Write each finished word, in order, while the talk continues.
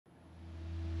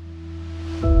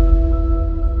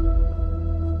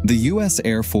The U.S.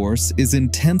 Air Force is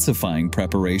intensifying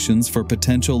preparations for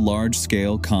potential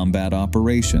large-scale combat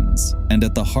operations, and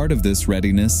at the heart of this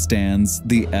readiness stands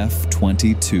the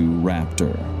F-22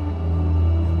 Raptor.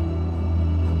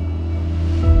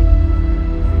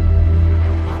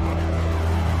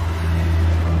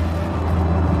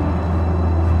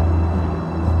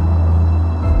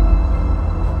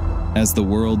 As the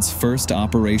world's first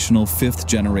operational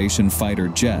fifth-generation fighter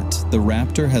jet, the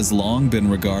Raptor has long been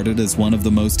regarded as one of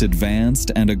the most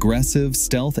advanced and aggressive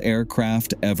stealth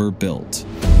aircraft ever built.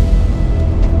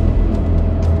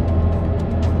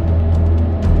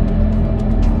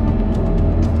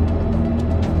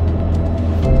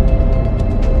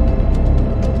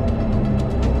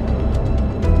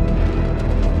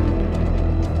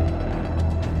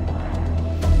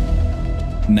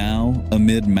 Now,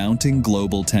 amid mounting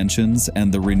global tensions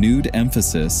and the renewed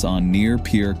emphasis on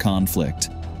near-peer conflict,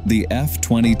 the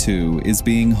F-22 is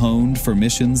being honed for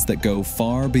missions that go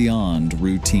far beyond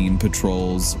routine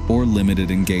patrols or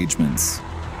limited engagements.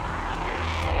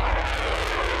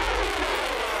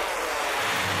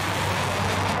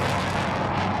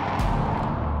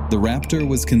 The Raptor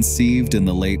was conceived in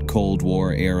the late Cold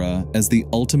War era as the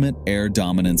ultimate air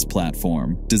dominance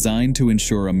platform, designed to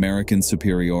ensure American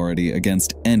superiority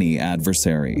against any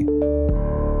adversary.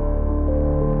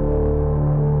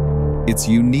 Its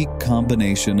unique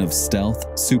combination of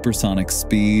stealth, supersonic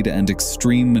speed, and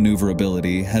extreme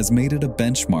maneuverability has made it a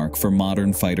benchmark for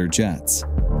modern fighter jets.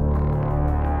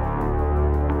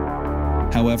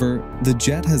 However, the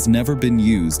jet has never been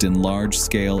used in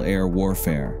large-scale air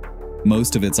warfare.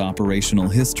 Most of its operational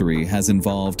history has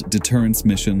involved deterrence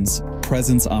missions,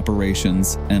 presence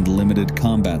operations, and limited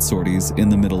combat sorties in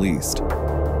the Middle East.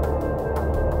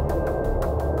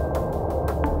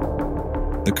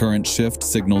 The current shift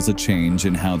signals a change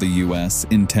in how the U.S.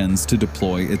 intends to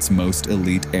deploy its most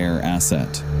elite air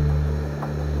asset.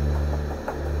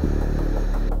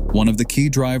 One of the key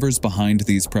drivers behind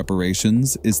these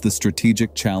preparations is the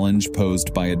strategic challenge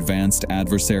posed by advanced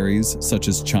adversaries such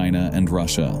as China and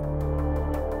Russia.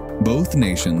 Both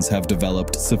nations have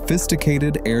developed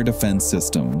sophisticated air defense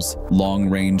systems,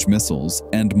 long-range missiles,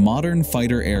 and modern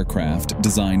fighter aircraft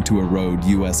designed to erode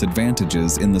U.S.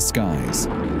 advantages in the skies.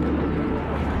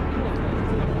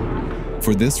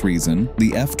 For this reason,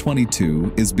 the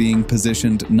F-22 is being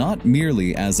positioned not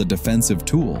merely as a defensive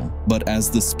tool, but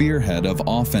as the spearhead of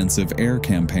offensive air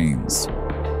campaigns.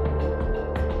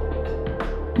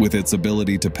 With its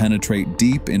ability to penetrate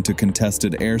deep into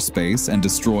contested airspace and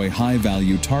destroy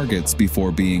high-value targets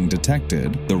before being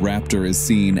detected, the Raptor is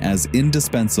seen as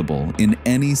indispensable in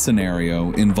any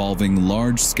scenario involving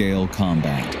large-scale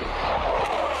combat.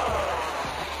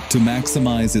 To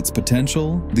maximize its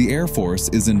potential, the Air Force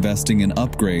is investing in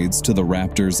upgrades to the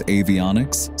Raptor's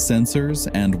avionics, sensors,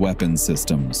 and weapons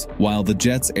systems. While the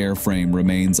jet's airframe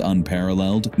remains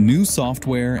unparalleled, new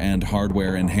software and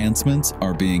hardware enhancements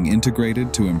are being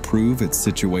integrated to improve its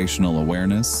situational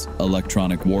awareness,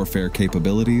 electronic warfare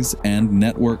capabilities, and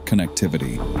network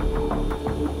connectivity.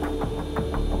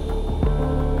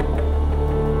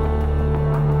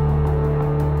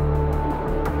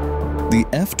 The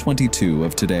F-22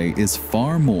 of today is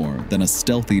far more than a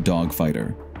stealthy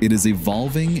dogfighter. It is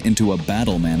evolving into a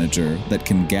battle manager that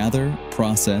can gather,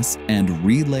 process, and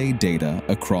relay data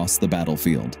across the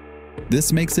battlefield.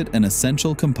 This makes it an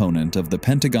essential component of the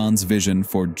Pentagon's vision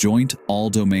for joint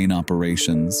all-domain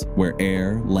operations, where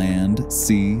air, land,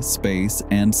 sea, space,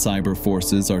 and cyber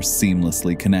forces are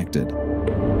seamlessly connected.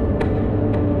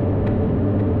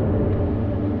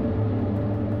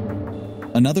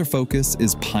 Another focus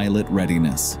is pilot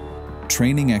readiness.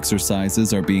 Training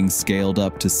exercises are being scaled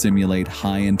up to simulate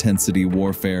high-intensity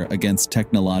warfare against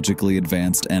technologically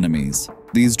advanced enemies.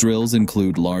 These drills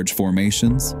include large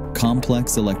formations,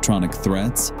 complex electronic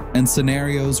threats, and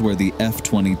scenarios where the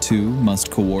F-22 must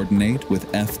coordinate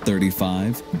with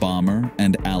F-35, bomber,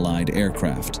 and allied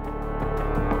aircraft.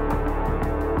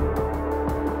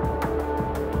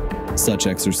 Such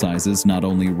exercises not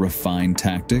only refine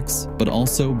tactics, but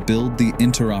also build the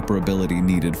interoperability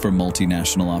needed for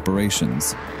multinational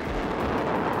operations.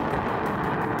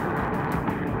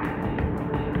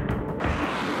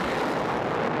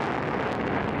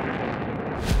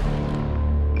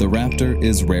 The Raptor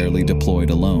is rarely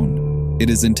deployed alone. It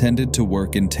is intended to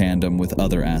work in tandem with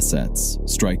other assets,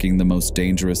 striking the most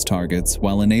dangerous targets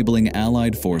while enabling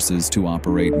allied forces to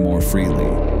operate more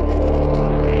freely.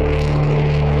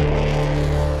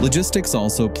 Logistics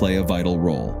also play a vital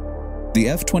role. The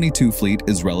F-22 fleet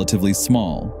is relatively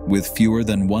small, with fewer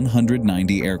than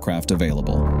 190 aircraft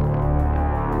available.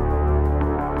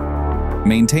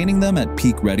 Maintaining them at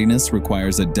peak readiness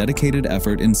requires a dedicated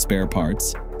effort in spare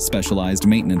parts, specialized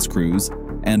maintenance crews,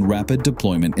 and rapid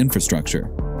deployment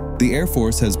infrastructure. The Air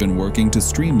Force has been working to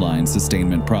streamline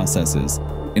sustainment processes,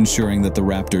 ensuring that the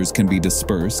Raptors can be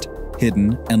dispersed,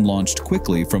 hidden, and launched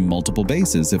quickly from multiple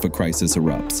bases if a crisis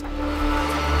erupts.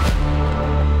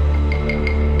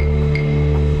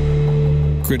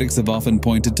 Critics have often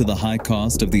pointed to the high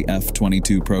cost of the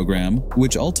F-22 program,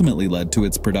 which ultimately led to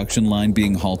its production line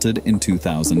being halted in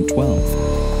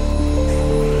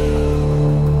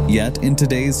 2012. Yet, in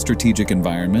today's strategic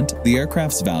environment, the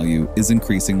aircraft's value is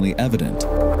increasingly evident.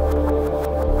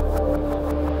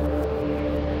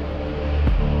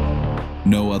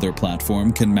 No other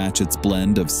platform can match its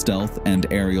blend of stealth and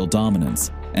aerial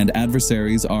dominance, and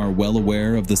adversaries are well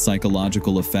aware of the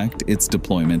psychological effect its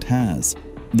deployment has.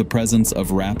 The presence of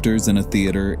Raptors in a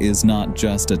theater is not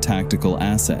just a tactical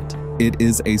asset, it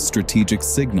is a strategic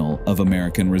signal of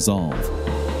American resolve.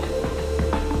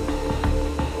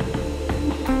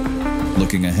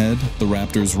 Looking ahead, the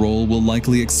Raptor's role will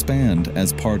likely expand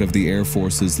as part of the Air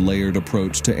Force's layered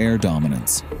approach to air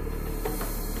dominance.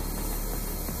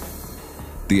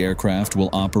 The aircraft will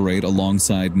operate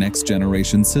alongside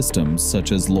next-generation systems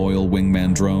such as loyal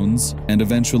wingman drones and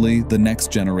eventually the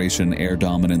next-generation air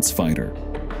dominance fighter.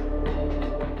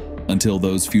 Until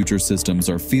those future systems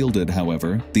are fielded,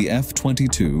 however, the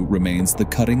F-22 remains the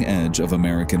cutting edge of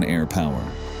American air power.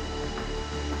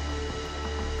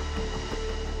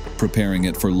 Preparing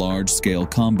it for large-scale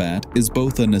combat is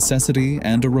both a necessity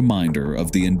and a reminder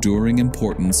of the enduring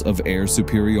importance of air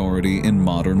superiority in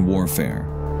modern warfare.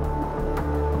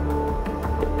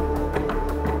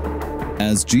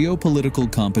 As geopolitical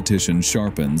competition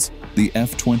sharpens, the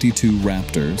F-22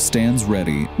 Raptor stands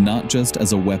ready not just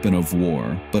as a weapon of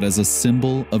war, but as a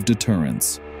symbol of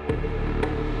deterrence.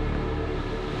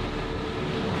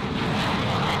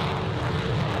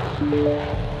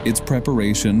 Its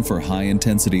preparation for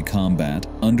high-intensity combat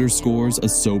underscores a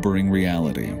sobering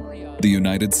reality. The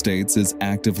United States is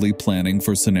actively planning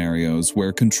for scenarios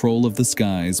where control of the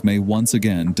skies may once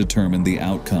again determine the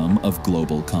outcome of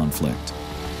global conflict.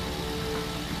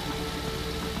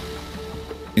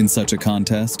 In such a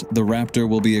contest, the Raptor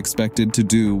will be expected to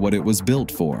do what it was built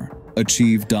for: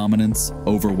 achieve dominance,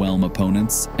 overwhelm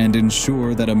opponents, and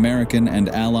ensure that American and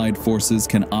allied forces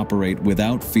can operate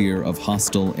without fear of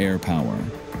hostile air power.